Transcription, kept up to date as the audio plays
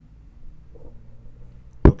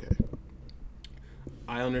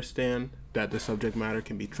I understand that the subject matter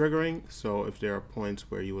can be triggering, so if there are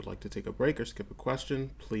points where you would like to take a break or skip a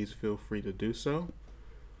question, please feel free to do so.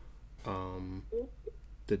 Um,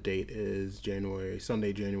 the date is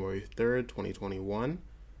Sunday, January 3rd, 2021.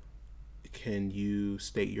 Can you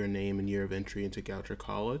state your name and year of entry into Goucher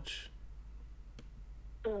College?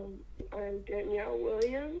 Um, I'm Danielle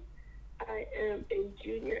Williams. I am a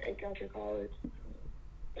junior at Goucher College,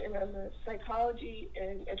 and I'm a psychology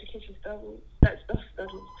and education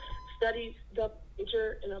studies double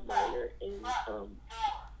major and a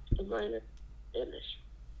minor English.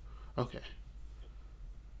 Okay.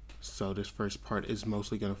 So this first part is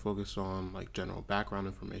mostly going to focus on like general background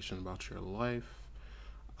information about your life.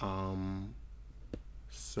 Um,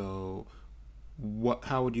 so what?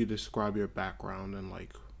 How would you describe your background and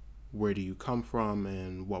like where do you come from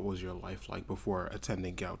and what was your life like before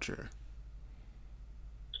attending Goucher?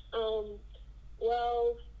 Um,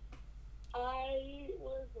 well, I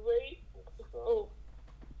was raised so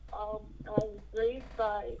I was raised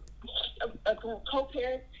by a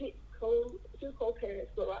co-parent, two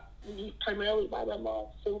co-parents, but primarily by my mom,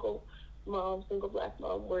 single black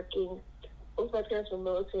mom working. Both my parents were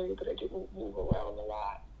military, but I didn't move around a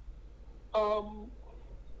lot. Um,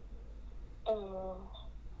 uh,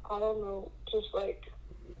 I don't know, just like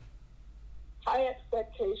high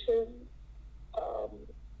expectations. Um,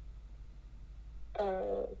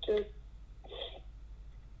 just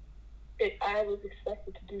I was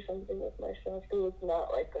expected to do something with myself. It was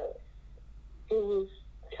not like a. It was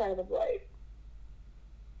kind of like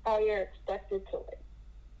how you're expected to like.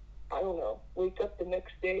 I don't know, wake up the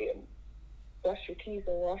next day and brush your teeth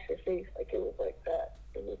and wash your face. Like it was like that.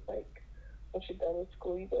 It was like once you're done with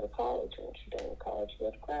school, you go to college. And once you're done with college, you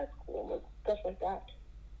go to grad school and like, stuff like that.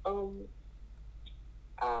 Um,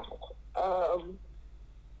 I, um,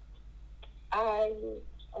 I,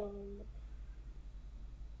 um,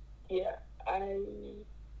 yeah, I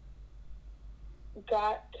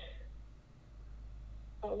got.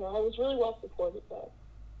 I don't know. I was really well supported though.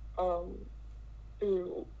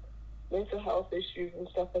 Through mental health issues and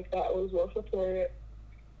stuff like that. I was well supported.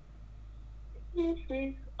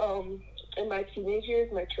 Um, in my teenage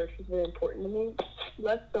years, my church was very important to me.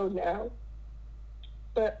 Less so now,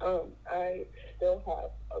 but I still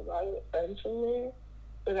have a lot of friends from there.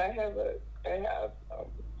 But I have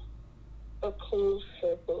a close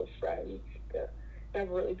circle of friends that have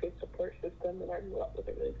a really good support system, and I grew up with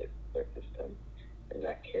a really good support system, and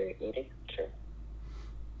that carried me to church.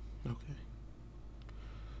 Okay.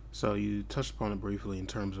 So you touched upon it briefly in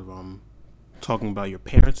terms of talking about your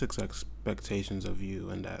parents' expectations of you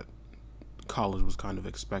and that college was kind of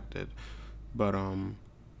expected. But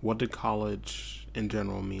what did college in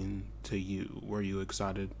general mean to you? Were you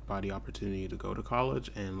excited by the opportunity to go to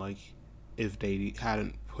college? And like, if they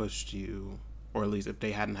hadn't pushed you, or at least if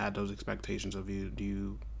they hadn't had those expectations of you, do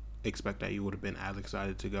you expect that you would have been as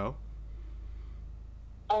excited to go?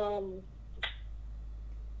 Um,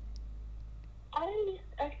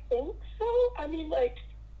 I think so. I mean, like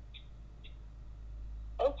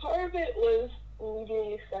a part of it was me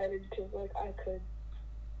being excited because like I could.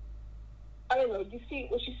 I don't know. You see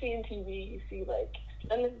what you see in TV. You see like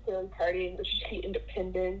not necessarily partying, but you see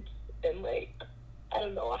independence and like I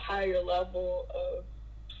don't know a higher level of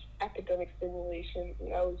academic stimulation.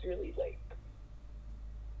 And I was really like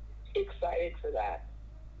excited for that.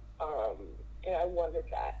 Um, and I wanted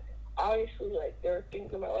that. Obviously, like there are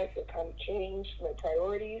things in my life that kind of changed my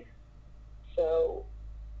priorities. So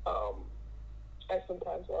um, I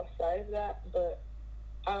sometimes lost sight of that, but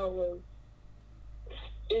I was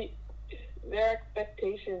it, their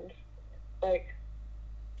expectations. Like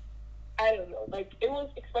I don't know, like it was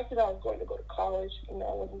expected I was going to go to college, and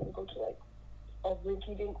I wasn't going to go to like a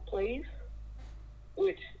rinky-dink place,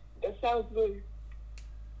 which that sounds really.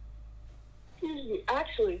 Excuse me.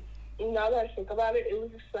 Actually, now that I think about it, it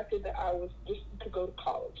was expected that I was just to go to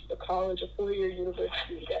college, a 4-year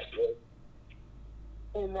university that was,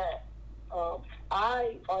 and that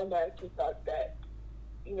I automatically thought that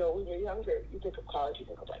when you're younger, you think of college, you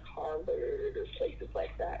think of like Harvard or places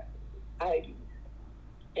like that, Ivy.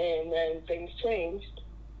 And then things changed.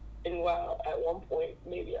 And while at one point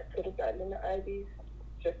maybe I could have gotten into Ivies,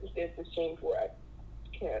 circumstances changed where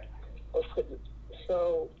I can't or couldn't.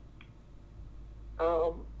 So,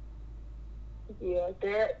 um, yeah,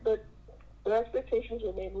 but the expectations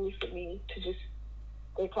were mainly for me to just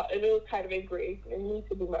and it was kind of engraved in me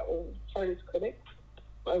to be my own hardest critic,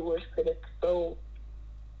 my worst critic. So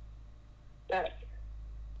that's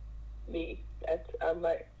me. I'm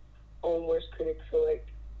my own worst critic. So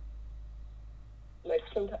like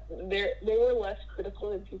sometimes they were less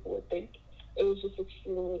critical than people would think. It was just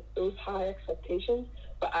extremely, it was high expectations,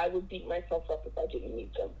 but I would beat myself up if I didn't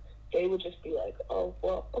meet them. They would just be like, oh,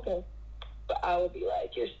 well, okay. But I would be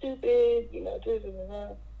like, you're stupid, you know, da da da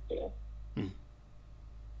da. Yeah.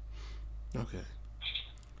 Okay.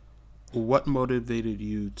 What motivated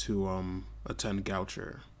you to attend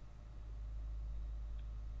Goucher?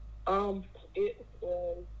 It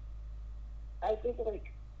was, I think,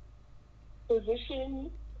 like,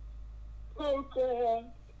 position,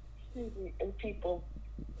 program, excuse me, and people.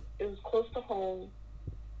 It was close to home,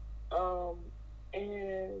 um,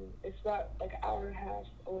 and it's about like an hour and a half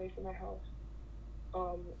away from my house.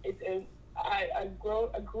 I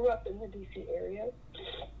grew up in the DC area,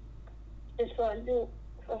 and so I knew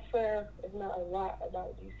a fair, if not a lot,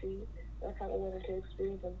 about DC. I kind of wanted to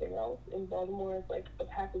experience something else. In Baltimore, it's like a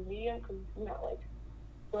happy medium because it's not like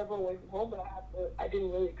forever away from home, but I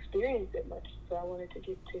didn't really experience it much, so I wanted to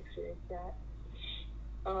get to experience that.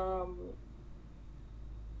 Um,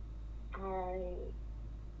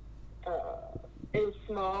 it was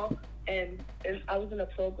small, and I was in a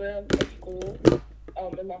program at school,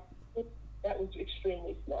 and that was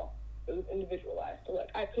extremely small. It was individualized, so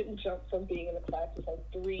like I couldn't jump from being in a class with like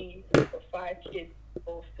 3 or 5 kids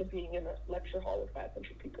to being in a lecture hall with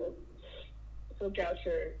 500 people. So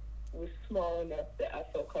Goucher was small enough that I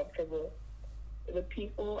felt comfortable. The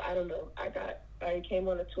people, I don't know. I came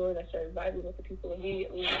on a tour and I started vibing with the people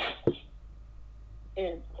immediately.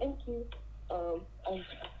 And thank you. I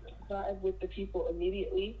vibe with the people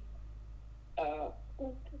immediately.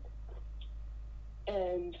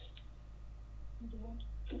 And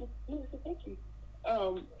thank you.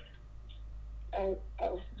 I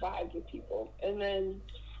vibed with people, and then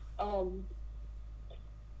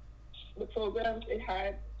the programs, it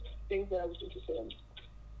had things that I was interested in.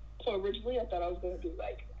 So originally, I thought I was going to do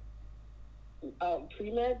like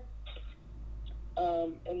pre-med,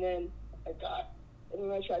 and then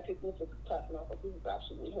I tried taking a physics class, and I was like, this is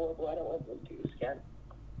absolutely horrible. I don't want to do this again.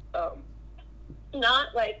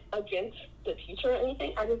 Not like against the teacher or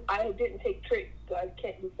anything. I didn't take trig, so I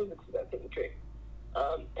can't do physics without taking trig.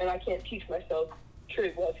 And I can't teach myself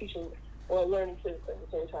trig while learning physics at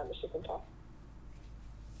the same time. It's just impossible.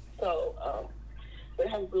 So, but it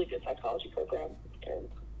has a really good psychology program, and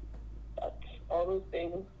that's all those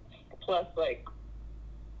things. Plus, like,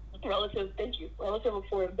 relative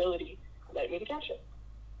affordability led me to catch it.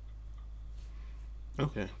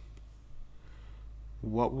 Okay.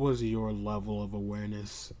 What was your level of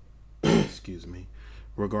awareness, excuse me,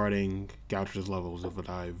 regarding Goucher's levels of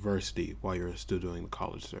diversity while you were still doing the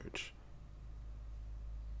college search?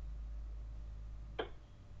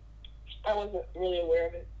 I wasn't really aware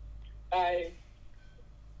of it. I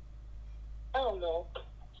don't know.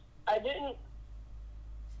 I didn't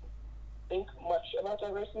think much about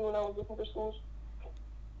diversity when I was looking for schools.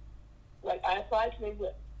 Like, I applied to maybe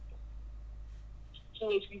two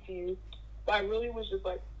HBCUs, but I really was just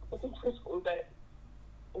like looking for schools that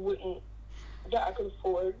I could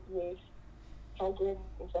afford with housing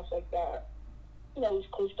and stuff like that. And that was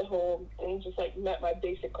close to home and just like met my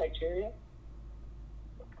basic criteria.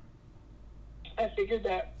 I figured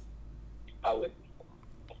that I would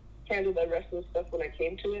handle the rest of the stuff when I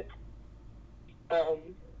came to it.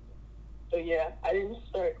 So yeah, I didn't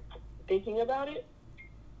start thinking about it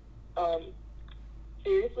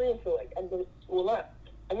seriously until like I missed school up.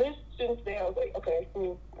 I missed students day. I was like, okay,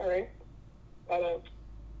 all right, a lot of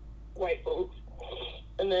white folks,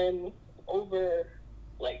 and then over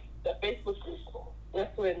like the Facebook group,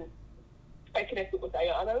 that's when I connected with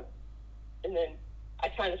Ayana, and then I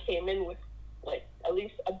kind of came in with like at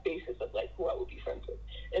least a basis of like who I would be friends with,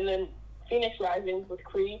 and then Phoenix Rising with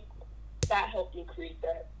Cree, that helped me create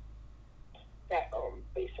that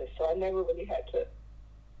basis. So I never really had to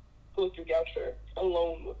go through Goucher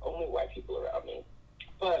alone with only white people around me.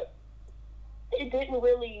 But it didn't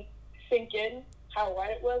really sink in how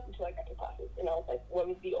white it was until I got to classes. And I was like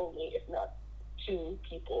one of the only, if not two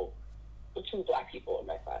black people in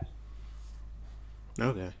my class.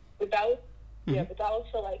 Okay. But that was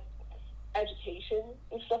for like education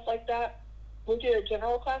and stuff like that. With your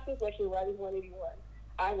general classes, like your Writing 181,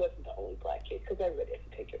 I wasn't the only black kid because everybody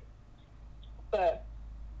had to take it. But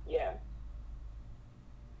yeah.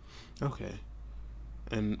 Okay.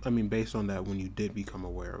 And I mean, based on that, when you did become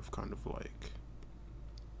aware of kind of like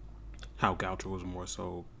how Goucher was more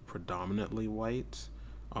so predominantly white,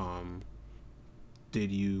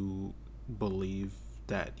 did you believe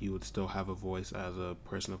that you would still have a voice as a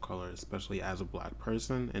person of color, especially as a black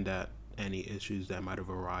person, and that any issues that might have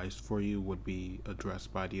arisen for you would be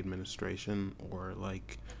addressed by the administration or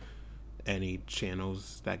like any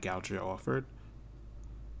channels that Goucher offered?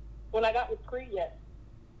 When I got with Cree, yes.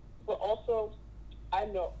 But also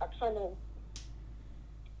know I kind of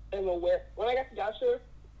am aware. When I got to Goucher,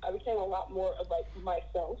 I became a lot more of like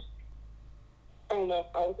myself. I don't know.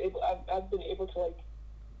 I've been able to like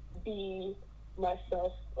be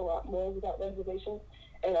myself a lot more without reservation,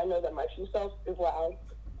 and I know that my true self is loud,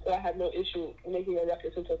 so I have no issue making a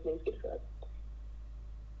record until things get heard.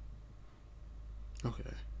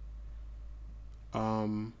 Okay.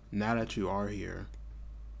 Now that you are here,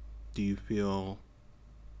 do you feel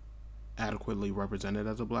adequately represented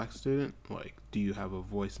as a black student? Like, do you have a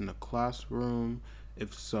voice in the classroom?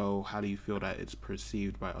 If so, how do you feel that it's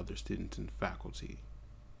perceived by other students and faculty?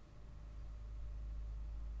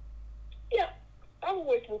 Yeah, I have a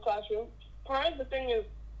voice in the classroom. Part of the thing is,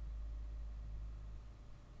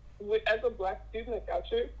 as a black student at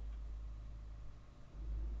Goucher,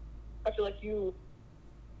 I feel like you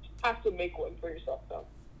have to make one for yourself, though.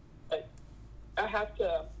 Like, I have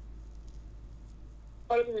to.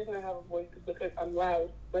 Part of the reason I have a voice is because I'm loud.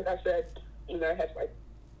 Like I said, I have to like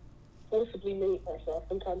forcibly make myself.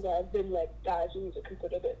 Sometimes I've been like, guys, you need to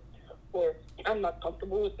consider this, or I'm not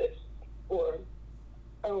comfortable with this, or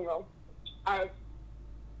I don't know. I've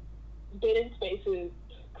been in spaces,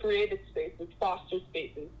 created spaces, fostered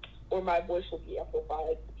spaces, where my voice will be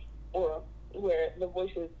amplified, or where the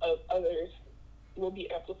voices of others will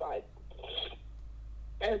be amplified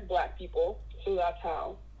as black people. So that's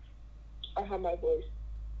how I have my voice.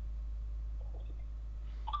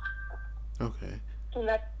 Okay. And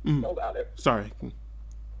that's about it. Sorry. No,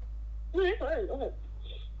 it's fine. Go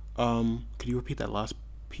ahead. Could you repeat that last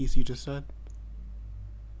piece you just said?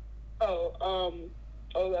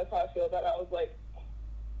 That's how I feel that I was like,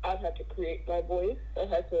 I've had to create my voice. I've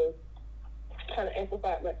had to kind of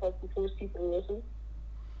amplify it myself to force people to listen.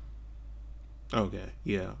 Okay,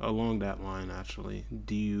 yeah. Along that line, actually,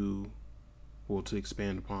 to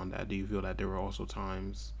expand upon that, do you feel that there were also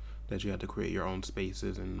times that you had to create your own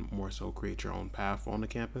spaces and more so create your own path on the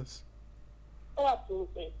campus? Oh,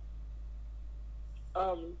 absolutely.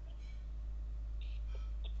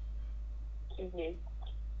 Excuse me.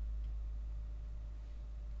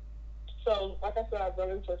 So, like I said, I've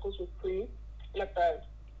run in circles with Cree. Like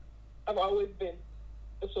I've always been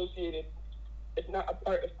associated, if not a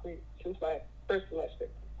part of Cree, since my first semester,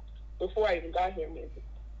 before I even got here, maybe.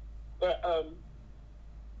 But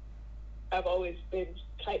I've always been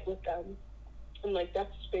tight with them, and like that's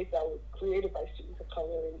a space that was created by students of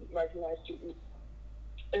color and marginalized students.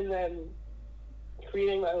 And then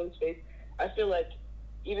creating my own space, I feel like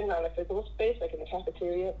even not a physical space, like in the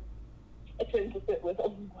cafeteria, I tend to sit with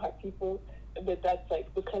only black people, but that's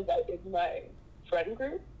like because that is my friend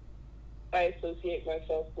group. I associate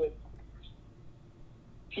myself with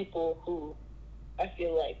people who I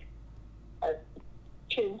feel like are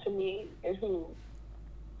kin to me and who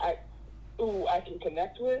I can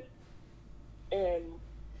connect with, and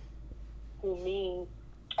who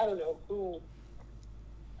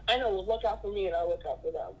I know will look out for me and I'll look out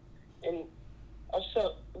for them, and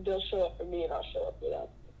they'll show up for me and I'll show up for them.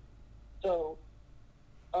 So,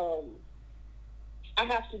 I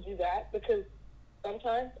have to do that because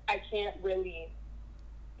sometimes I can't really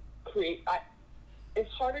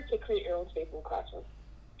it's harder to create your own space in the classroom.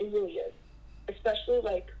 It really is. Especially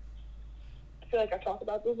I feel like I talked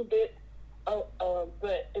about this a bit,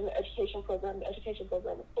 but in the education program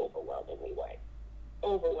is overwhelmingly white.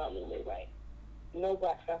 Overwhelmingly white. No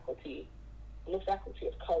black faculty, no faculty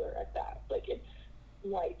of color at that. Like, it's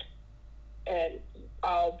white. And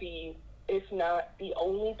I'll be, if not the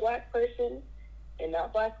only black person, and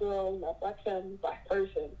not black girl, not black femme, black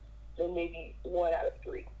person, then maybe 1 out of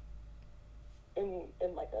 3. In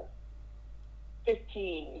like a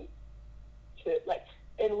 15 to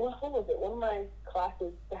and what was it? One of my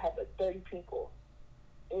classes that had 30 people.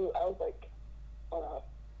 And I was on a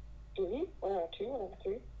 3, 1 out of 2, 1 out of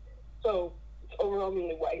 3. So it's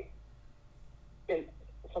overwhelmingly white. And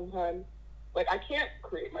sometimes, I can't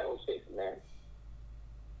create my own space in there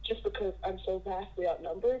just because I'm so vastly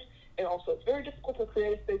outnumbered. And also, it's very difficult to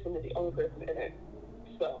create a space when you're the only person in it.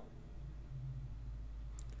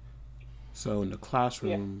 So in the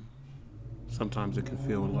classroom, sometimes it can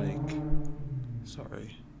feel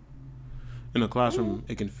in the classroom,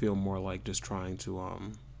 it can feel more like just trying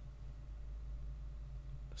to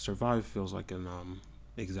survive. Feels like an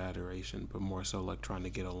exaggeration, but more so like trying to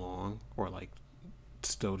get along, or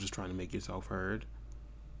still just trying to make yourself heard.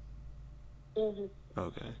 Mm-hmm.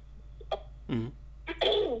 Okay. Mm-hmm.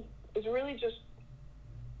 It's really just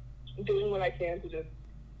doing what I can to just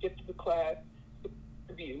get to the class,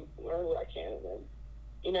 review, learn what I can, and then,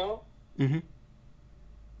 Mm-hmm.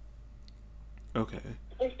 Okay.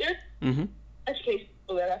 There's education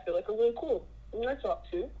people that I feel like are really cool, and I talk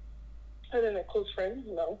to. Other than close friends,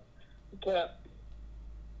 no. But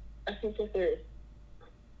I think that there,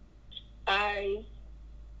 I,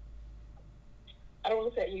 I don't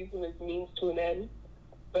want to say I use them as means to an end,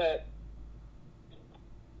 but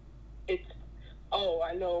it's, oh,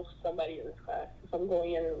 I know somebody in this class. If I'm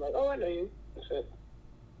going in and I'm like, oh, I know you. That's it.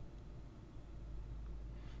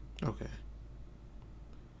 Okay.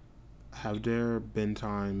 Have there been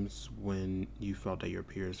times when you felt that your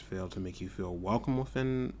peers failed to make you feel welcome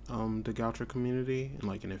within the Goucher community,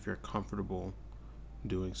 and if you're comfortable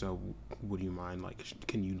doing so, would you mind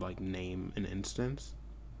can you name an instance?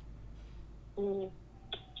 Mm,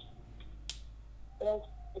 well,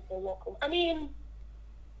 if they're welcome. I mean,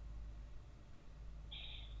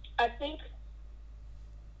 I think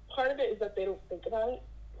part of it is that they don't think about it,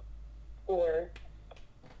 or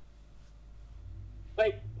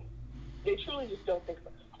they truly just don't think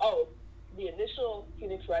about it. Oh, the initial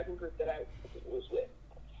Phoenix Rising group that I was with,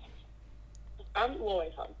 I'm low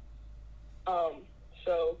income.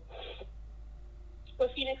 So,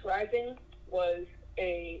 but Phoenix Rising was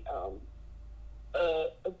a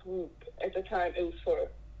group at the time. It was for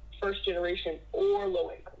first generation or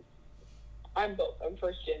low income. I'm both. I'm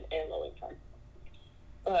first gen and low income.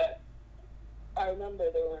 But I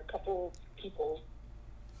remember there were a couple people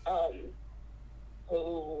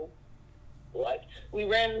who, we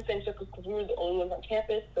ran in the same circle because we were the only ones on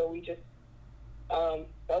campus, so we just, I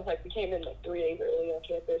was we came in 3 days early on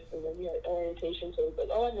campus, and then we had orientation, so it was like,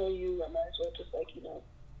 oh, I know you, I might as well just,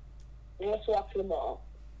 let's walk to the mall.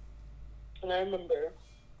 And I remember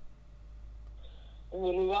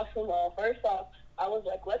when we walked to the mall, first off, I was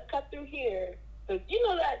like, let's cut through here. Because you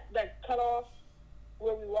know that cutoff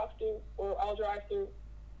where we walk through, or I'll drive through?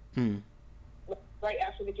 Right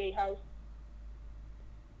after the gatehouse?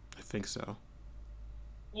 I think so.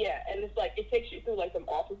 Yeah, and it's it takes you through some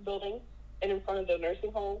office buildings and in front of the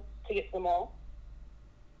nursing home to get to the mall.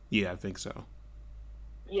 Yeah, I think so.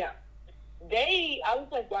 Yeah. I was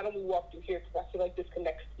like, why don't we walk through here? Because I feel like this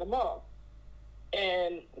connects to the mall.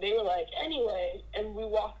 And they were like, anyway, and we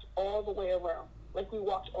walked all the way around. We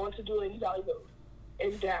walked onto Duane Valley Road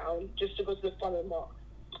and down just to go to the front of the mall.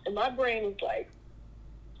 And my brain was like,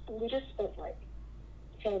 we just spent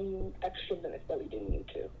 10 extra minutes that we didn't need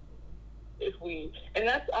to. And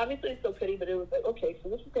that's obviously so petty, but it was like, okay, so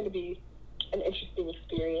this is going to be an interesting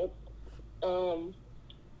experience. And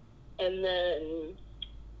then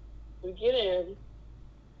we get in,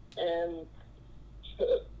 and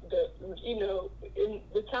in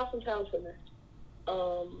the Towson Town Center,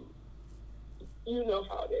 you know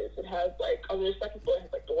how it is. It has on the second floor, it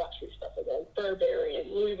has the luxury stuff, Burberry and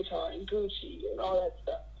Louis Vuitton and Gucci and all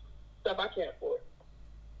that stuff I can't afford.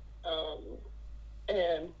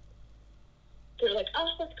 And they're like, oh,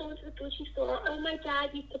 let's go into the Gucci store. Oh, my dad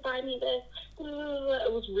used to buy me this.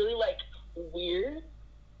 It was really weird.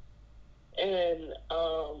 And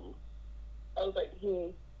I was like,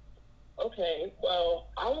 okay, well,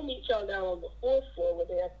 I will meet y'all down on the 4th floor where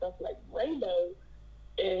they have stuff like Rainbow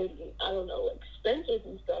and, I don't know, Spencer's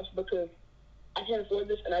and stuff, because I can't afford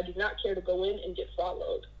this, and I do not care to go in and get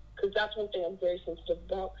followed. Because that's one thing I'm very sensitive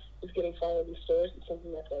about, is getting followed in stores. It's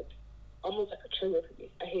something that's almost like a trigger for me.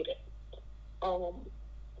 I hate it.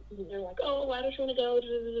 They're like, oh, why don't you want to go?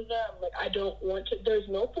 I'm like, I don't want to. There's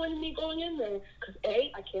no point in me going in there because,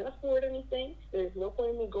 A, I can't afford anything. There's no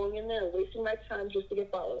point in me going in there and wasting my time just to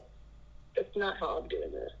get followed. That's not how I'm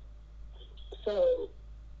doing this. So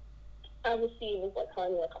I was seeing this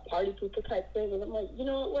kind of a party pooper type thing, and I'm like, you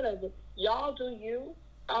know what, whatever. Y'all do you.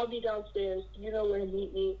 I'll be downstairs. You know where to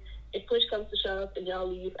meet me. If push comes to shove and y'all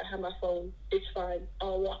leave, I have my phone. It's fine.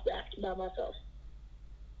 I'll walk back by myself.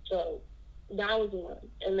 So that was one.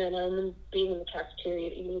 And then I remember being in the cafeteria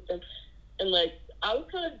and eating with them. And I was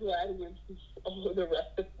kind of glad when all of the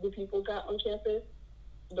rest of the people got on campus,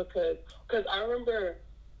 because I remember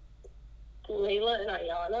Layla and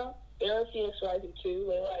Ayana, they're Phoenix Rising too,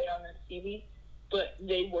 Layla, Ayana, and Stevie, but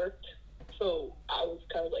they worked, so I was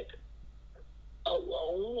kind of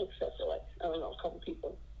alone, except for I don't know, a couple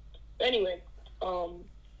people. But anyway, I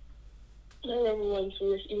remember once we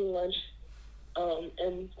were eating lunch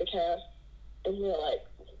in the caf, and we were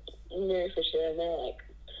Mary Fisher, and they're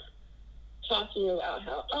talking about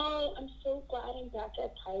how, oh, I'm so glad I'm back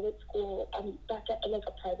at private school. I'm back at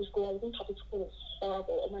a private school. I was in public school. It was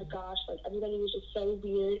horrible. Oh my gosh, everybody was just so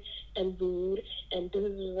weird and rude and da da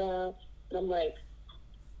da da. And I'm like,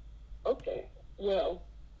 okay, well,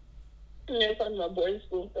 and they're talking about boarding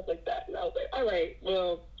school and stuff like that. And I was like, all right,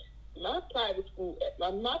 well, my public school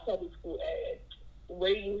ed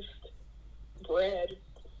raised bred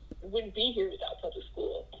wouldn't be here without public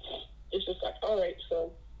school. It's just all right,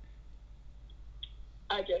 so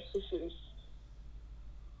I guess this is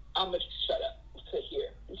I'm gonna just shut up, sit here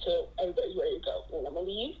until everybody's ready to go, and I'm gonna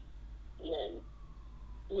leave, and then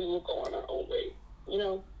we will go on our own way, you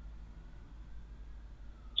know.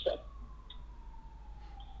 So.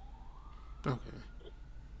 Okay.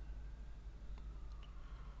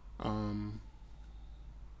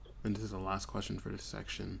 And this is the last question for this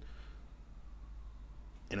section.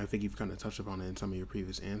 And I think you've kind of touched upon it in some of your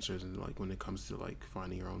previous answers, and like when it comes to like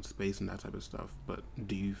finding your own space and that type of stuff. But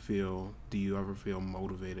do you ever feel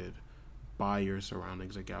motivated by your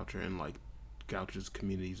surroundings at Goucher and like Goucher's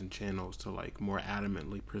communities and channels to like more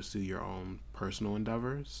adamantly pursue your own personal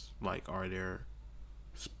endeavors? Like, are there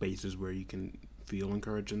spaces where you can feel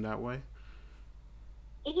encouraged in that way?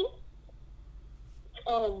 Mhm.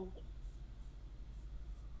 Um.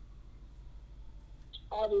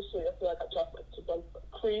 Obviously, I feel like I talked about to both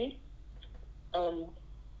Cree. Um.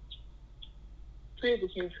 Cree is a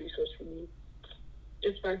huge resource for me.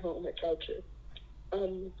 It's my home at Goucher.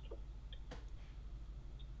 Um.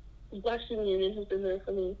 Black Student Union has been there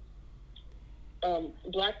for me.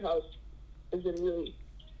 Black House has been really.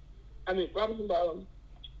 I mean, Robinson Barham.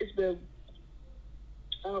 It's been,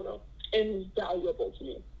 I don't know, invaluable to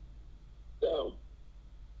me. So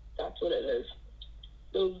that's what it is.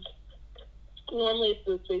 Those normally it's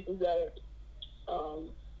the spaces that are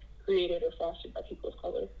created or fostered by people of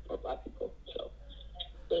color or Black people. So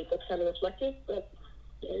like that's kind of reflective, but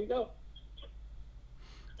there you go.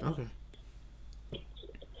 Okay.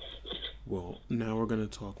 Well, now we're gonna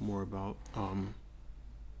talk more about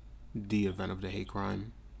the event of the hate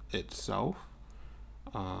crime itself.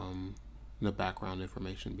 Um, the background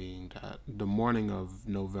information being that the morning of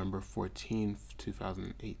November 14th,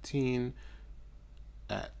 2018,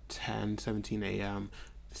 at 10:17 a.m.,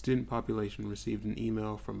 the student population received an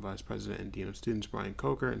email from Vice President and Dean of Students Brian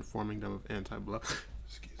Coker informing them of anti-black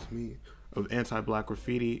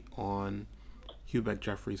graffiti on Hubeck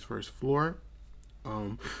Jeffrey's first floor.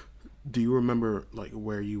 Um, do you remember like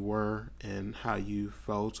where you were and how you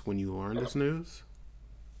felt when you learned this news?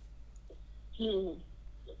 Hmm.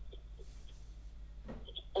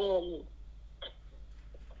 Um,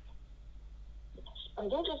 I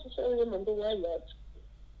don't necessarily remember where I was.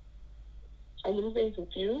 I remember being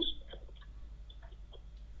confused,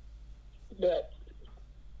 but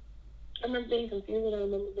I remember being confused and I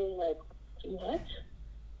remember being like, what?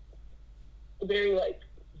 Very like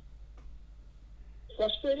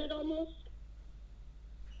frustrated almost.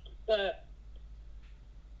 But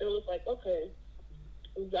it was like, okay,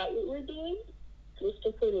 is that what we're doing? We're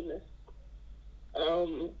still putting this.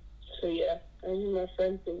 So yeah, I remember my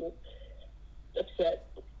friends being upset.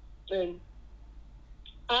 And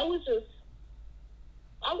I was just,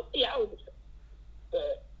 I was upset.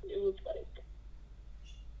 But it was like,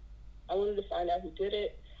 I wanted to find out who did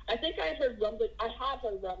it. I think I had heard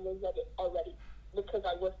rumblings of it already because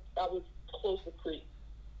I was close to Cree.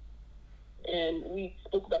 And we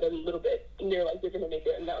spoke about it a little bit. And they're like, they're going to make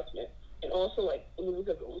an announcement. And also, like, news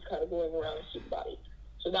of it was kind of going around the student body.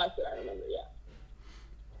 So that's what I remember, yeah.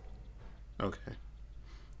 Okay.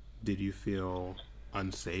 Did you feel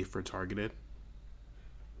unsafe or targeted?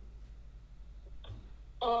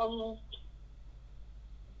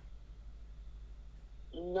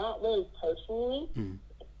 Not really personally. Mm.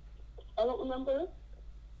 I don't remember.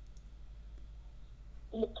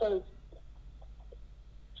 Because,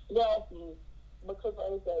 well, because I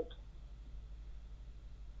was like,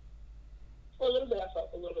 for a little bit I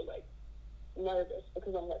felt a little bit like nervous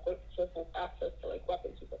because I'm like, what just has access to like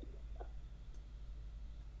weapons or something like that.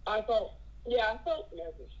 I felt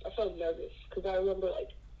nervous. I felt nervous because I remember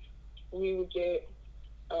like we would get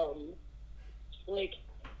like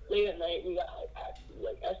late at night we got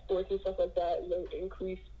like escorts and stuff like that, and they would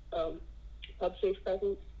increase pub safe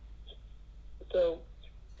presence. So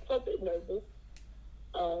I felt a bit nervous.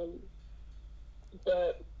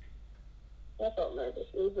 But I felt nervous.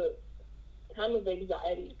 It was a time of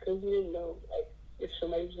anxiety because you didn't know like if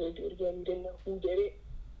somebody was going to do it again. You didn't know who did it.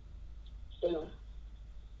 So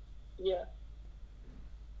yeah.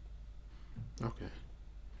 Okay.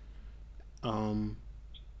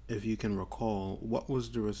 If you can recall, what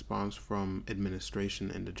was the response from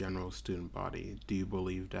administration and the general student body? Do you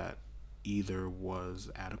believe that either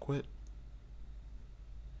was adequate?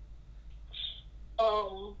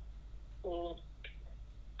 Um,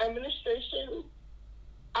 Administration.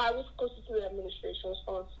 I was closer to the administration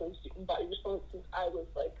response than student body response since I was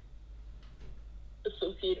like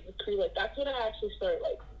associated with Cree. Like that's when I actually started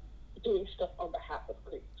like doing stuff on behalf of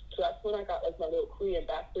Cree. So that's when I got like my little Cree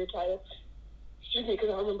ambassador title. Excuse me, because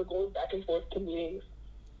I remember going back and forth to meetings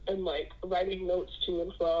and like writing notes to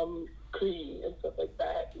and from Cree and stuff like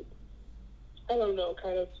that. I don't know,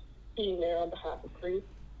 kind of being there on behalf of Cree.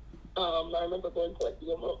 I remember going to like the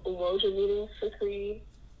Umoja meetings for Creed,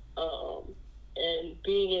 and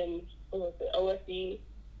being in what was it, OSD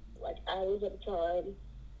like hours at a time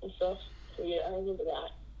and stuff. So yeah, I remember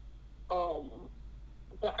that.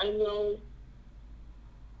 But I know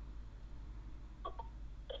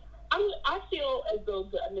I feel as though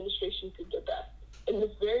the administration could do best, and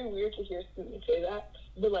it's very weird to hear students say that.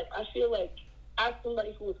 But like, I feel like as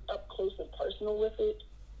somebody who was up close and personal with it,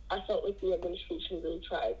 I felt like the administration really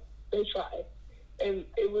tried. They tried, and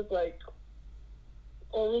it was like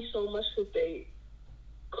only so much that they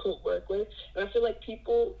could work with. And I feel like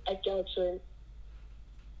people at Goucher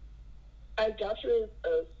is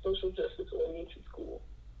a social justice oriented school.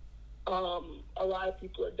 A lot of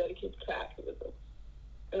people are dedicated to activism.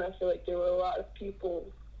 And I feel like there were a lot of people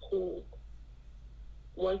who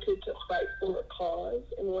wanted to fight for a cause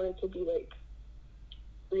and wanted to be like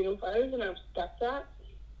freedom fighters, and I respect that.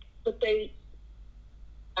 But they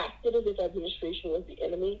acted as if administration was the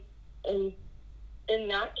enemy. And in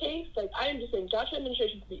that case, like I understand Josh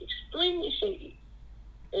administration to be extremely shady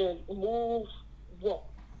and move wrong.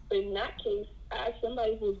 But in that case, as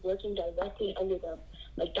somebody who was working directly under them,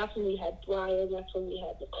 like that's when we had Brian, that's when we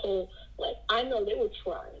had Nicole. Like I know they were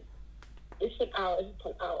trying. They spent hours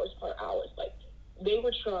upon hours upon hours. Like they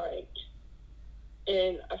were trying,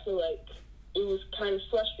 and I feel like it was kind of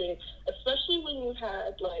frustrating, especially when you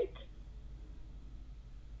had like.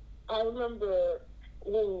 I remember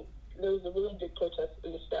when there was a really big protest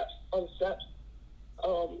on the steps,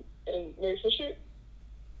 in Mary Fisher,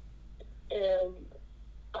 and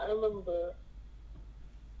I remember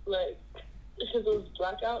like because it was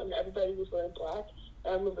blackout and everybody was wearing black.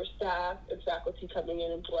 I remember staff and faculty coming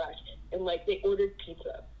in black, and like they ordered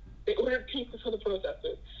pizza. They ordered pizza for the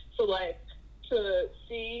protesters. So like to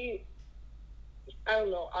see, I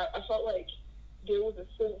don't know. I felt like there was a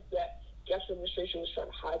sense that the actual administration was trying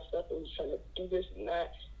to hide stuff and was trying to do this and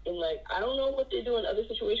that. And like I don't know what they do in other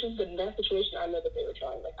situations, but in that situation, I know that they were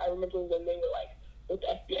trying. Like I remember when they were like with the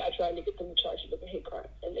FBI trying to get them charged with a hate crime,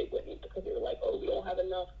 and they wouldn't because they were like, "Oh, we don't have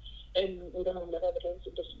enough, and we don't have enough evidence,"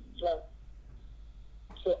 and just blah.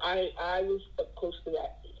 So I was up close to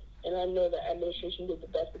that, and I know that administration did the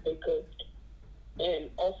best that they could. And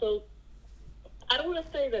also, I don't want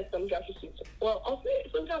to say that some jobs received. Well, I'll say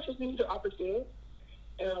some jobs received their opportunities,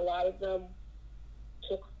 and a lot of them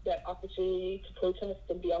took that opportunity to protest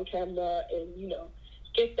and be on camera and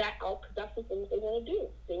get that out because that's something that they want to do.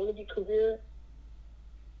 They want to be career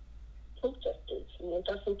protesters.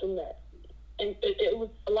 That's something that, and it was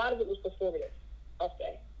a lot of it was performative. I'll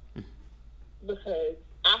say because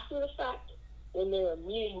after the fact, when there were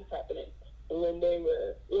meetings happening, and when they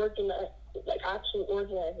were actual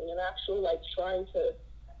organizing and actual trying to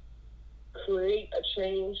create a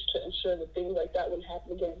change to ensure that things like that wouldn't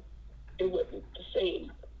happen again, it wasn't the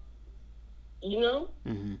same.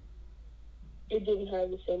 Mm-hmm. It didn't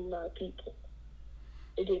have the same amount of people.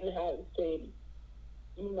 It didn't have the same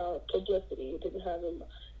amount of publicity.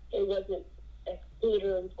 It wasn't as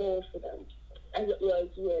glitter and gold for them as it was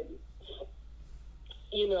when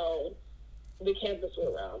the campus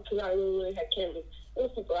were around, because I really had campus. There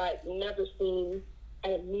was people I had never seen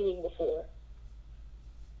at a meeting before,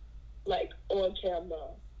 like on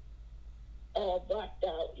camera, all blacked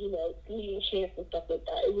out, leading chants and stuff like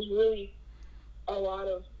that. It was really a lot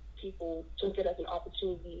of people took it as an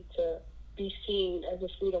opportunity to be seen as a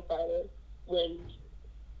freedom fighter when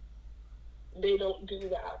they don't do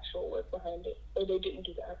the actual work behind it, or they didn't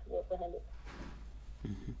do the actual work behind it.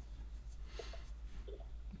 Mm-hmm.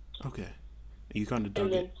 Okay. You kind of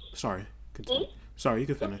dug it. Sorry. Continue. Sorry, you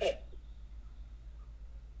can finish. Okay.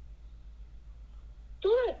 Go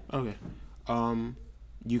ahead. Okay.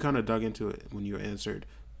 You kind of dug into it when you answered,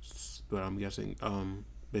 but I'm guessing,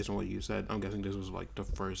 based on what you said, I'm guessing this was like the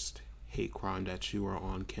first hate crime that you were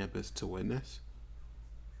on campus to witness.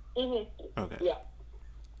 Mm-hmm. Okay. Yeah.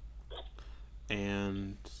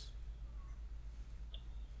 And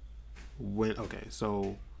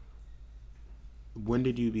when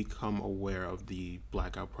did you become aware of the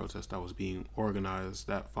blackout protest that was being organized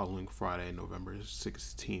that following Friday, November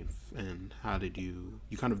 16th? And how did you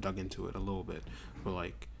kind of dug into it a little bit,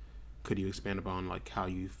 but could you expand upon how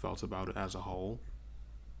you felt about it as a whole?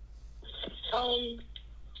 I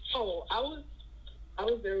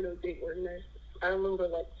was very big organized. I remember I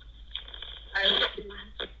was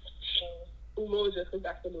Umoja, because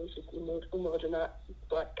back then it was just Umoja, not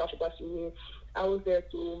Dr. Black Union. I was there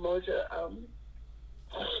through Umoja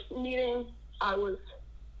meeting. At least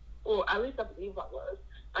I believe I was.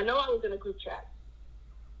 I know I was in a group chat,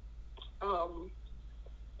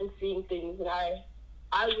 and seeing things, and I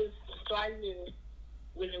knew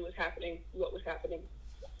when it was happening, what was happening.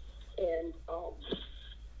 And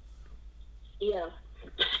yeah,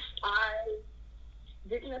 I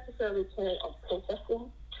didn't necessarily plan on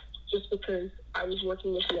protesting just because I was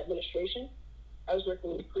working with the administration. I was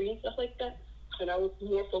working with Cree and stuff like that. And I was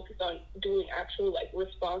more focused on doing actual like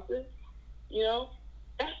responses, you know?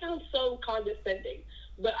 That sounds so condescending,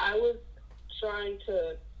 but I was trying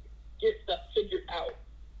to get stuff figured out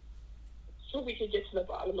so we could get to the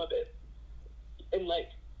bottom of it and like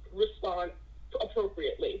respond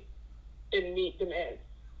appropriately and meet demands.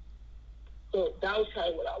 So that was kind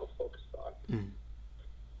of what I was focused on. Mm.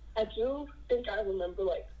 I do think I remember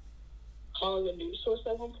like calling a news source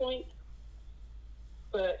at one point,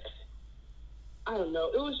 but I don't know.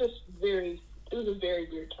 It was just it was a very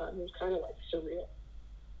weird time. It was kind of like surreal.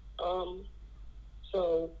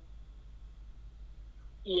 So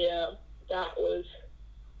yeah, that was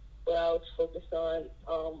what I was focused on.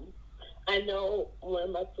 I know one of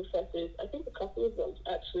my professors, I think a couple of them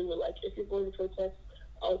actually were like, if you're going to protest,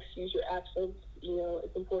 I'll excuse your absence. You know,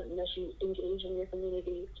 it's important that you engage in your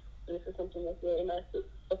community. And this is something that's really nice to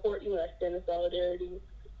support you, and I stand in solidarity.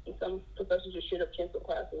 And some professors just straight up canceled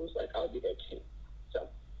class and was like, I'll be there too. So.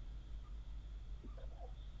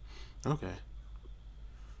 Okay.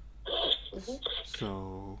 Mm-hmm.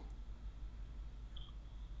 So,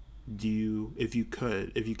 if you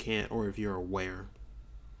can't, or if you're aware,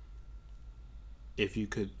 if you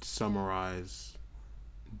could summarize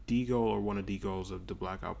the goal or one of the goals of the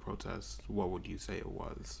blackout protest, what would you say it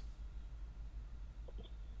was?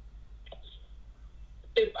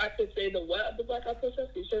 If I could say the what of the blackout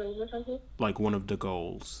protest, you said it was something? Like one of the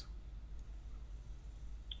goals.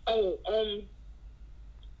 Oh,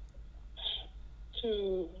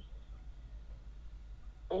 to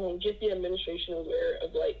get the administration aware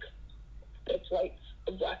of like the plight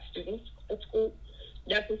of Black students at school.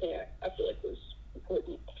 That's the thing I feel like was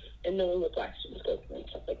important, and knowing what Black students go through and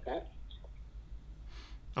stuff like that.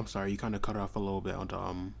 I'm sorry, you kind of cut off a little bit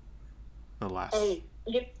on the last. Sorry.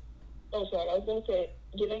 I was gonna say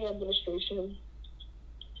getting administration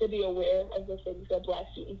to be aware of the things that Black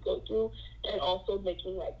students go through, and also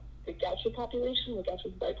making like the gaucho population, the gaucho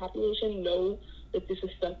white population, know that this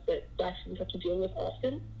is stuff that Black students have to deal with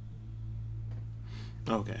often.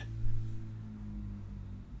 Okay.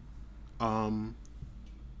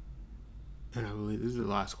 And I believe this is the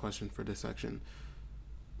last question for this section.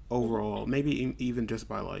 Overall, maybe even just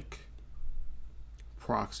by like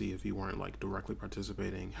proxy, if you weren't like directly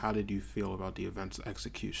participating, how did you feel about the event's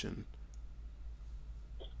execution?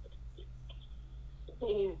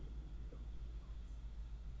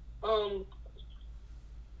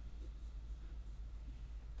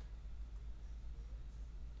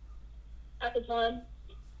 At the time,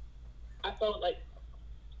 I felt like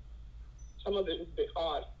some of it was a bit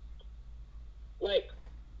odd. Like,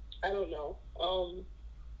 I don't know. I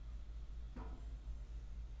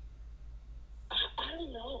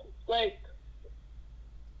don't know. Like,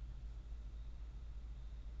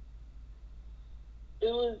 I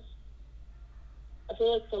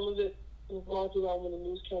feel like some of it revolved around when the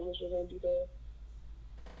news cameras were going to be there.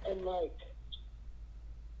 And, like,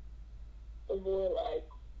 the more, like,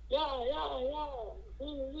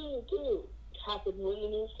 happened when the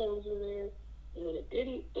news cameras were there, and then it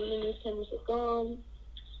didn't when the news cameras were gone.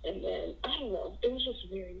 And then, I don't know, it was just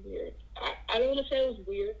very weird. I don't want to say it was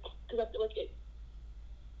weird, because I feel like it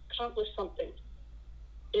accomplished something.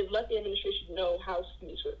 It let the administration know how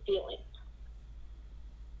students were feeling.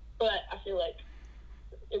 But I feel like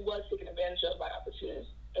it was taken advantage of by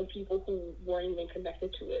opportunists and people who weren't even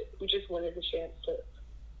connected to it, who just wanted a chance to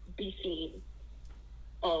be seen.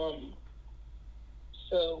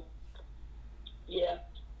 So, yeah,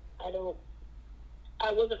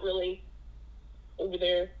 I wasn't really over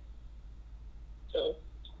there. So,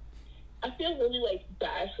 I feel really, like,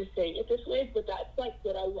 bad for saying it this way, but that's, like,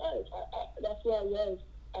 what I was. That's where I was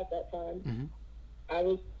at that time. Mm-hmm. I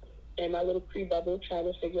was in my little pre-bubble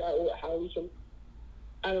trying to figure out how we can,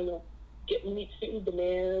 I don't know, meet student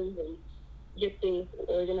demands and get things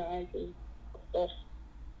organized and stuff.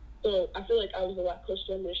 So I feel like I was a lot closer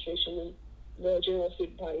to administration than the general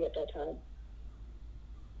student body at that time.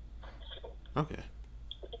 Okay.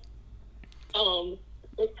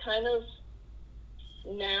 It's kind of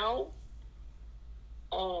now,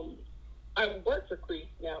 I work for Cree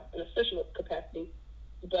now in official capacity,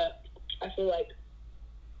 but I feel like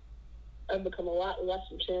I've become a lot less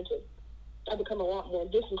enchanted. I've become a lot more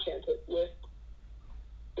disenchanted with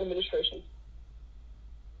administration.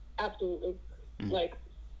 Absolutely. Mm. Like,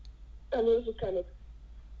 I know this is kind of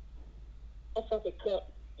a topic,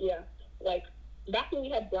 but yeah. Like, back when we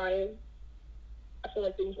had Brian, I feel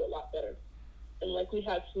like things were a lot better. And, like, we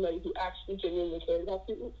had somebody who actually genuinely cared about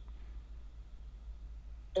students.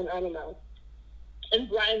 and I don't know. And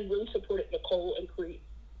Brian really supported Nicole and Creed,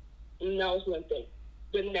 and that was one thing.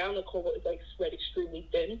 But now Nicole is like spread extremely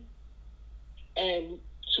thin, and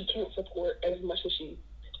she can't support as much as she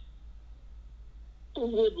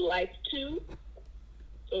would like to.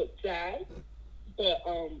 So it's sad, but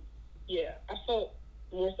yeah, I felt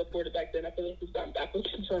more supported back then. I feel like we've gotten backwards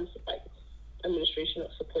in terms of like administration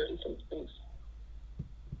of support and some things.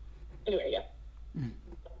 Anyway, yeah.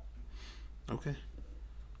 Okay.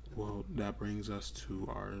 Well, that brings us to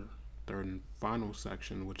our third and final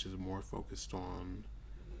section, which is more focused on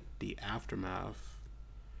the aftermath.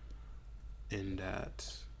 In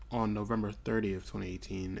that, on November 30th,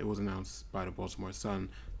 2018, it was announced by the Baltimore Sun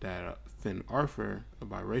that Finn Arthur, a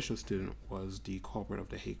biracial student, was the culprit of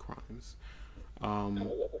the hate crimes. How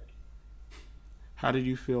did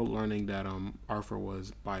you feel learning that Arthur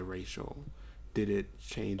was biracial? Did it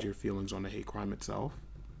change your feelings on the hate crime itself?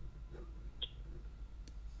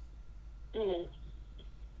 I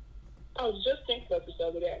was just thinking about this the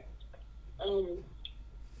other day.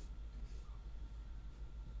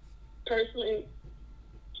 Personally,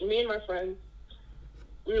 me and my friends,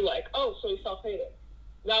 we were like, oh, so he self-hated.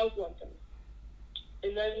 That was one thing.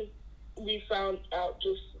 And then we found out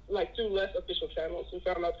just, like, through less official channels, we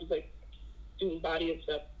found out just, like, doing body and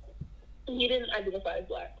stuff. He didn't identify as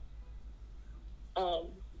black.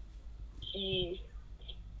 He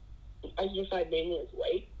identified mainly as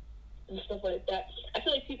white and stuff like that. I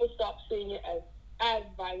feel like people stopped seeing it as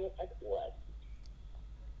violent as it was.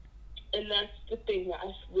 And that's the thing that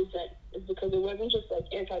I resent, is because it wasn't just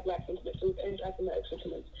like anti-black sentiments, it was anti-Semitic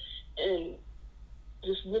sentiments and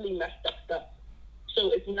just really messed up stuff.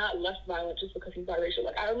 So it's not less violent just because he's biracial.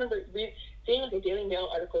 Like, I remember seeing like a Daily Mail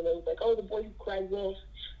article that was like, oh, the boy who cried wolf.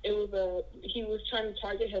 It was he was trying to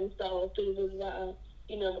target himself. It was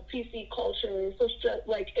PC culture. So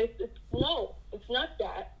like it's no, it's not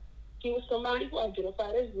that. He was somebody who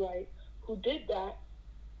identified as white, who did that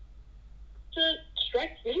to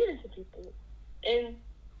strike fear into people and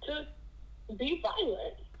to be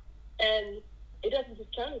violent. And it doesn't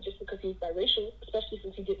discount it just because he's biracial, especially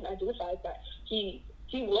since he didn't identify as that. He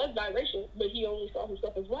was biracial, but he only saw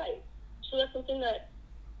himself as white. So that's something that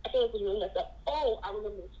I feel like was really messed up. Oh, I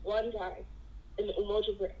remember this one guy in the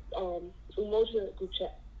Umoja group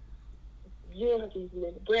chat. You don't have to use the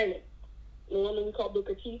name, Brandon, the one that we call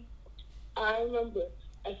Booker T. I remember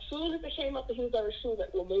as soon as it came up that he was biracial,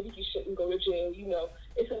 like, well, maybe he shouldn't go to jail. You know,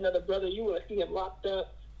 it's another brother. You want to see him locked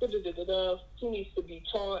up. He needs to be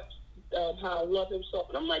taught how to love himself.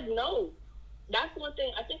 And I'm like, no. That's one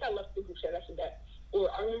thing. I think I left the group chat after that. Or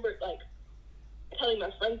I remember, like, telling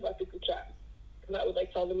my friends about the group chat. Because I would,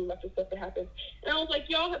 like, tell them about the stuff that happened. And I was like,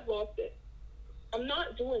 y'all have lost it. I'm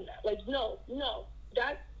not doing that. Like, no.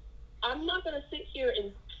 I'm not going to sit here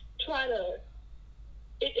and try to...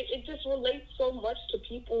 It just relates so much to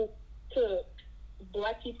people, to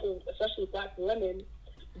black people, especially black women,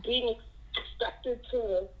 being expected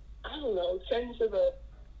to, I don't know, tend to the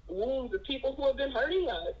wounds of people who have been hurting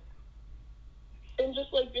us. And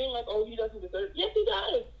just like being like, oh, he doesn't deserve it. Yes, he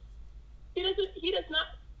does. He does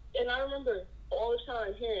not. And I remember all the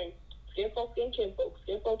time hearing, skinfolk and kinfolk,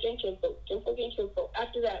 skinfolk and kinfolk, skinfolk and kinfolk,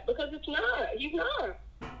 after that. Because it's not. He's not.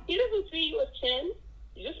 He doesn't see you as kin.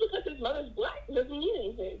 Just because his mother's black doesn't mean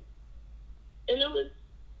anything. And it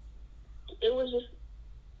was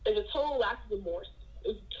a total lack of remorse. It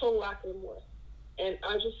was a total lack of remorse. And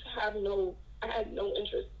I had no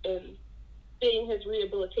interest in seeing his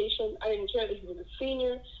rehabilitation. I didn't care that he was a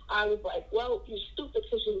senior. I was like, well, you're stupid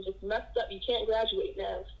because you just messed up. You can't graduate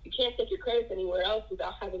now. You can't take your credits anywhere else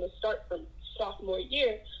without having to start from sophomore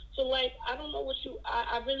year. So, like, I don't know what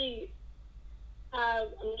I really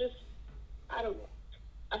have, I don't know.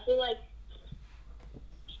 I feel like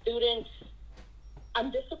students,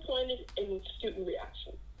 I'm disappointed in student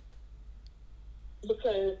reaction.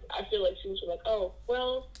 Because I feel like students are like, oh,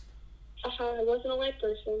 well, I wasn't a white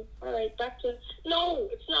person. All right, back to... No,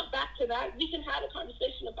 it's not back to that. We can have a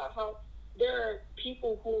conversation about how there are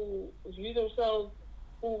people who view themselves,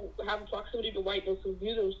 who have a proximity to whiteness, who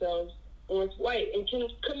view themselves as white and can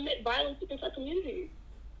commit violence against our community.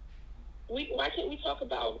 Why can't we talk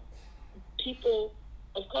about people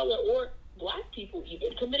of color or black people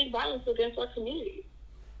even committing violence against our community?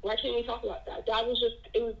 Why can't we talk about that?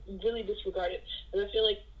 It was really disregarded. And I feel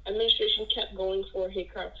like administration kept going for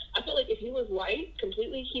hate crime. I feel like if he was white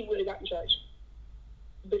completely, he would have gotten charged.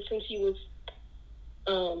 But since he was,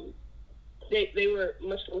 they were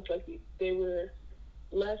much less likely. They were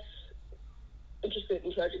less interested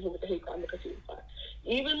in charging him with the hate crime because he was black.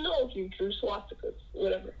 Even though he drew swastikas,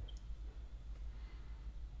 whatever.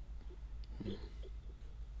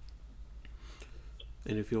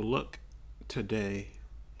 And if you look today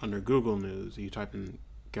under Google News, you type in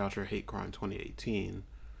Goucher hate crime 2018,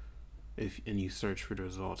 and you search for the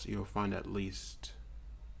results, you'll find at least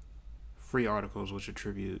 3 articles which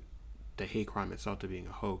attribute the hate crime itself to being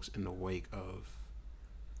a hoax in the wake of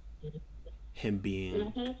him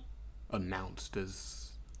being announced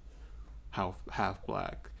as half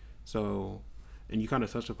black. So, and you kind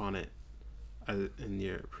of touched upon it in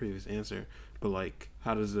your previous answer, but like,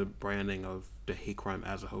 how does the branding of the hate crime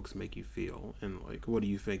as a hoax make you feel, and like, what do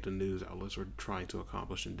you think the news outlets were trying to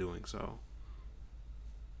accomplish in doing so?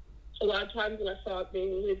 A lot of times when I saw it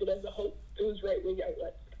being labeled as a hoax, it was right wing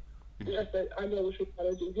outlets. And I said, I know what you're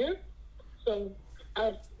trying to do here. So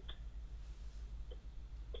I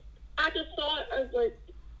just saw it as like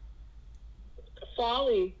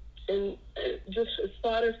folly, and just it's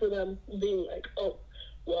fodder for them being like, oh,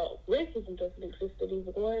 well, racism doesn't exist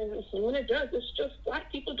anymore, and when it does, it's just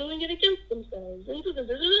black people doing it against themselves, and blah,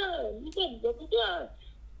 blah, blah, blah.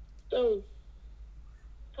 So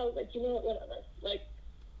I was like, you know what, whatever. Like,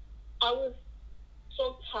 I was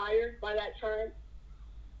so tired by that time.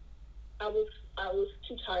 I was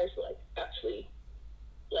too tired to like actually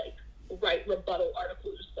like write rebuttal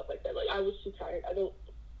articles or stuff like that. Like, I was too tired. I don't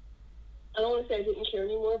want to say I didn't care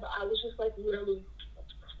anymore, but I was just like really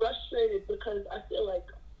frustrated because I feel like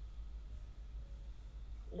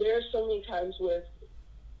there are so many times where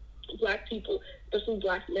black people, especially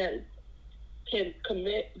black men, can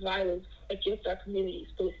commit violence against our communities,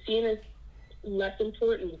 but it's seen as less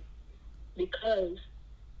important because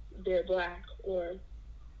they're black, or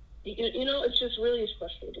you know, it's just really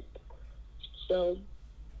frustrating. So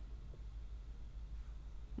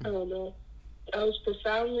I don't know. I was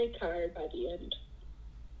profoundly tired by the end.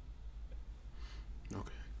 Okay.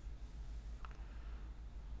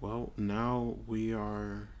 Well, now we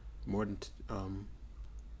are more than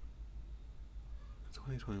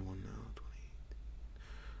 2021 now.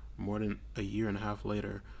 More than a year and a half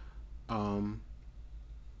later.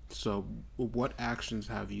 So, what actions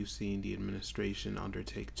have you seen the administration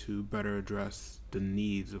undertake to better address the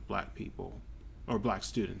needs of black people or black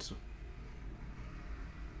students?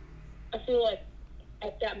 I feel like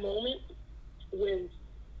at that moment when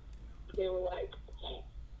they were like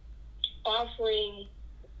offering,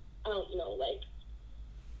 I don't know, like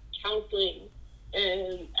counseling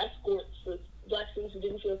and escorts for black students who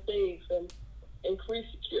didn't feel safe and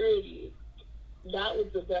increased security, that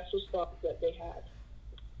was the best response that they had.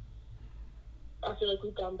 I feel like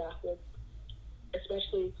we've gone backwards,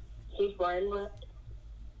 especially since Brian left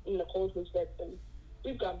and Nicole's been victim.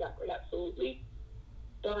 We've gone backward, absolutely.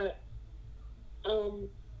 But I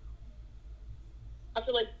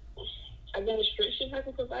feel like administration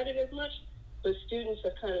hasn't provided as much, but students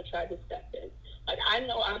have kind of tried to step in. Like, I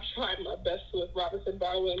know I've tried my best with Robinson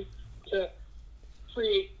Barwin to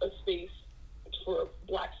create a space for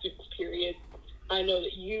black students, period. I know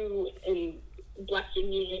that you and Black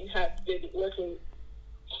Student Union have been working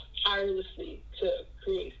tirelessly to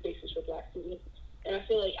create spaces for black students. And I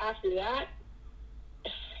feel like after that,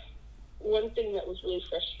 one thing that was really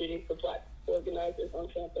frustrating for black organizers on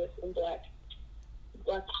campus and black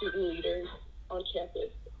student leaders on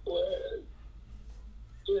campus was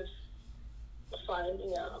just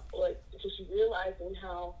finding out, like, just realizing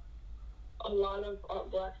how a lot of our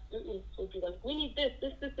black students would be like, we need this.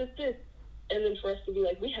 And then for us to be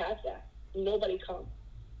like, we have that. Nobody comes.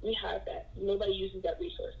 We have that. Nobody uses that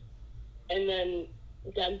resource. And then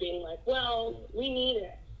them being like, well, we need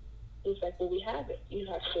it. It's like, well, we have it. You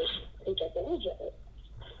have to take advantage of it.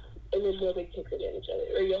 And then nobody takes advantage of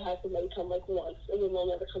it. Or you'll have somebody come like once, and then they'll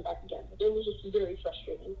never come back again. It was just very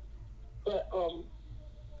frustrating. But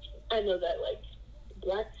I know that, like,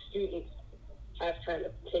 black students have kind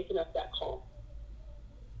of taken up that call.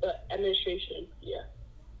 But administration, yeah,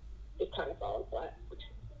 it's kind of fallen flat.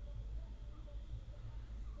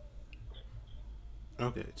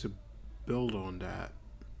 Okay, to build on that,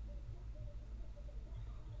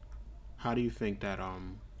 how do you think that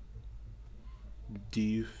do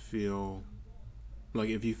you feel like,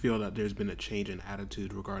 if you feel that there's been a change in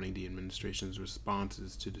attitude regarding the administration's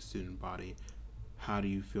responses to the student body, how do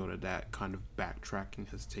you feel that that kind of backtracking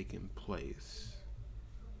has taken place?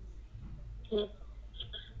 I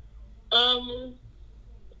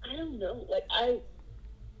don't know. Like,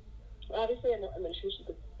 obviously I know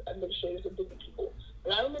administrators are busy people,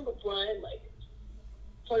 but I remember Brian, like,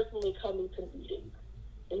 personally coming to meetings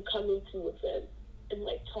and coming to events and,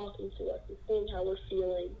 like, talking to us and seeing how we're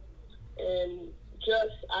feeling, and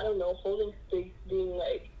just, I don't know, holding space, being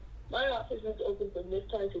like, my office is open from this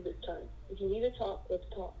time to this time. If you need to talk, let's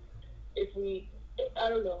talk. I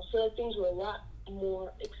don't know, I feel like things were a lot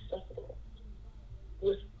more accessible.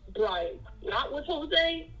 with Brian, not with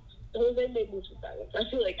Jose. Jose made moves with silence. I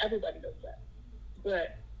feel like everybody knows that.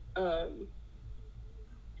 But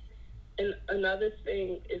and another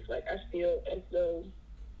thing is like I feel as though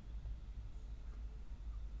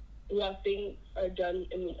while things are done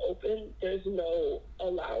in the open, there's no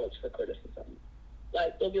allowance for criticism.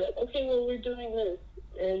 Like they'll be like, okay, well we're doing this,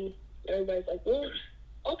 and everybody's like, well,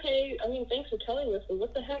 okay, I mean, thanks for telling us, but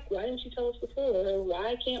what the heck? Why didn't you tell us before? Or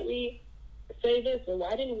why can't we say this? Or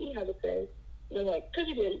why didn't we have a say? And they're like, because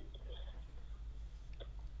you didn't.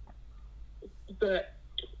 But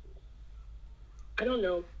I don't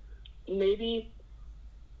know. Maybe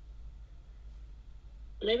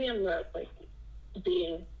I'm not like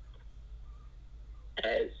being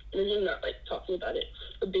as maybe I'm not like talking about it,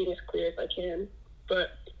 but being as clear as I can.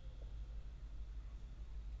 But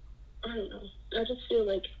I don't know. I just feel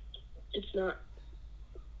like it's not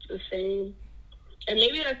the same. And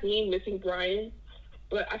maybe that's me missing Brian,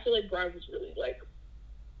 but I feel like Brian was really like,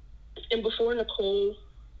 and before Nicole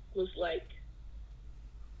was like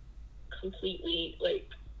completely like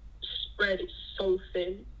spread so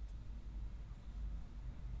thin.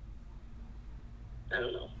 I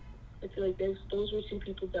don't know. I feel like those were two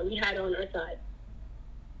people that we had on our side.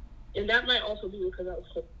 And that might also be because I was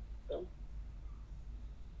hooked, so.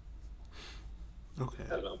 Okay. I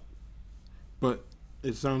don't know. But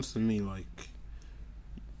it sounds to me like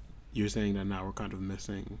you're saying that now we're kind of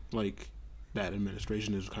missing, like, that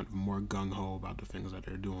administration is kind of more gung-ho about the things that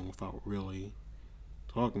they're doing without really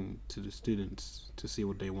talking to the students to see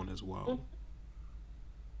what they want as well.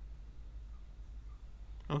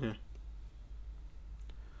 Okay.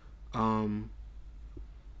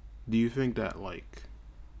 Do you think that, like,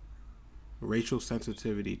 racial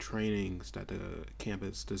sensitivity trainings that the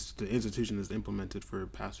campus, the institution has implemented for the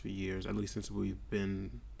past few years, at least since we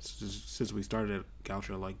started at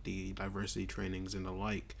Goucher, like the diversity trainings and the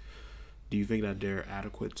like, do you think that they're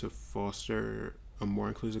adequate to foster a more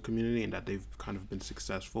inclusive community and that they've kind of been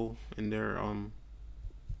successful in their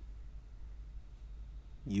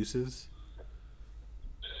uses?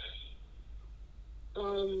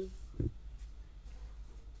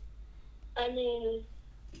 I mean,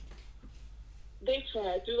 they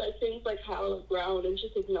try through like things like Howard Brown and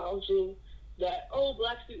just acknowledging that, oh,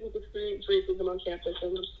 Black students experience racism on campus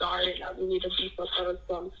and I'm sorry, now we need to beef up our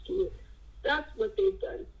response to it. That's what they've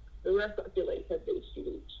done. The rest, I feel like, have been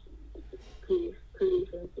students.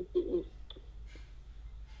 Creations and students.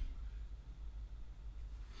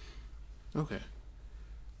 Okay.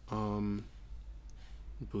 I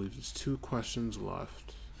believe there's 2 questions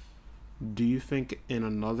left. Do you think in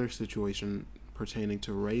another situation pertaining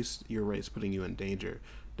to race, your race putting you in danger,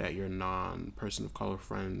 that your non-person of color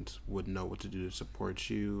friends would know what to do to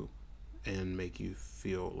support you and make you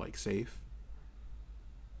feel like safe?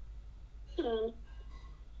 I'm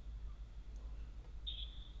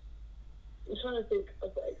trying to think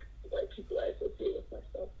of like people I associate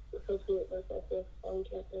myself with on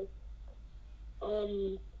campus.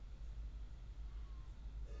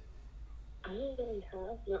 I don't really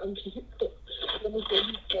have. No, I'm just. Let me say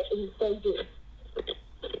he's so good.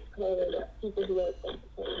 People who are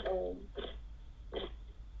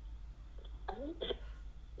I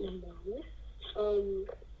don't know.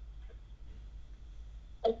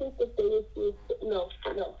 I think that they would do no.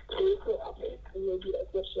 They would go out there and they'd be like,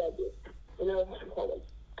 "What should I do?" And I would have to call them.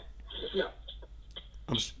 No.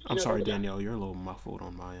 I'm sorry, Danielle. You're a little muffled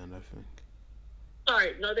on my end, I think.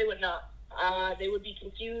 Sorry, no, they would not. They would be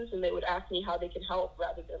confused and they would ask me how they can help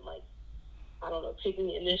rather than like, I don't know, taking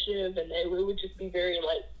the initiative, and they would just be very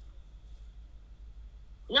like,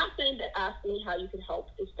 not saying that asking me how you can help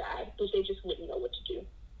is bad, but they just wouldn't know what to do.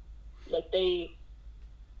 Like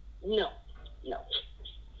no.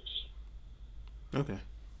 Okay.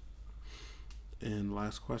 And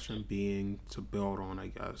last question being to build on, I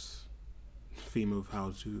guess, theme of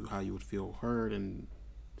how you would feel heard and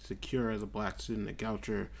secure as a Black student at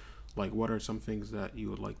Goucher. Like, what are some things that you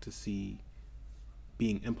would like to see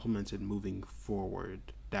being implemented moving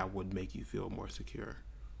forward that would make you feel more secure?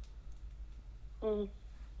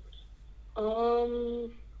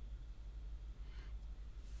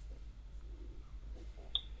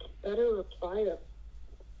 Better reply to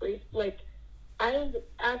like,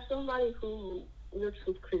 as somebody who works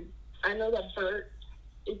with Creek, I know that Bert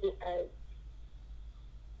isn't as,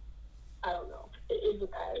 I don't know, it isn't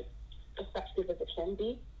as effective as it can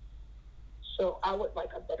be. So I would like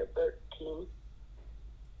a better Bert team.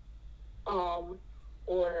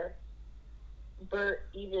 Or Bert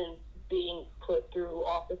even being put through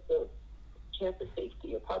Office of Campus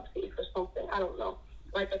Safety or Pub Safe or something. I don't know.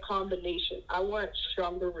 like a combination. I want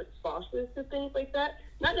stronger responses to things like that.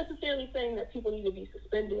 Not necessarily saying that people need to be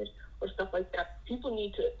suspended or stuff like that. People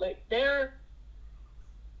need to, like,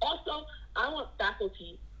 also, I want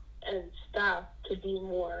faculty and staff to be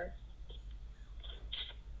more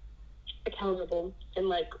accountable and,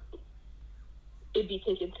 like, it be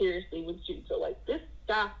taken seriously with students. So, like, this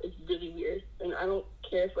staff is really weird, and I don't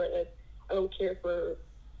care for it. I don't care for,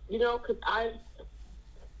 because I've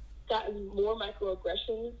gotten more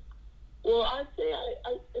microaggressions. Well, I'd say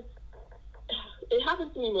it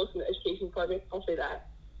happens to me most in the education department. I'll say that,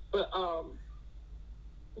 but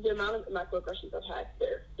the amount of microaggressions I've had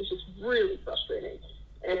there is just really frustrating.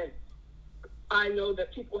 And I know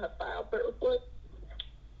that people have filed for reports,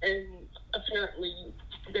 and apparently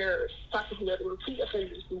there are faculty that are repeat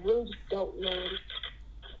offenders who really just don't know.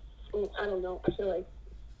 I don't know. I feel like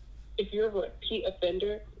if you're a repeat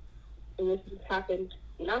offender, and this has happened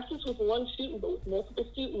not just with one student, but with multiple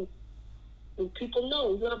students, and people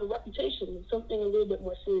know you have a reputation, something a little bit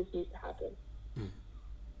more serious needs to happen.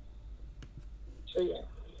 So, yeah.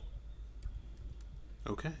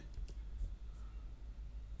 Okay.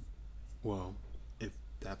 Well, if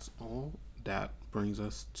that's all, that brings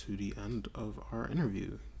us to the end of our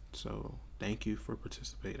interview. So, thank you for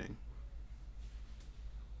participating.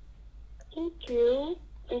 Thank you.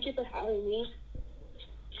 Thank you for having me.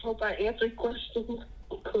 Hope I answered questions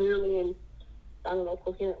clearly and,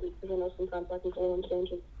 coherently, because I know sometimes I can go on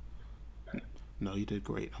tangents. No, you did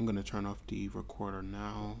great. I'm going to turn off the recorder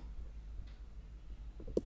now.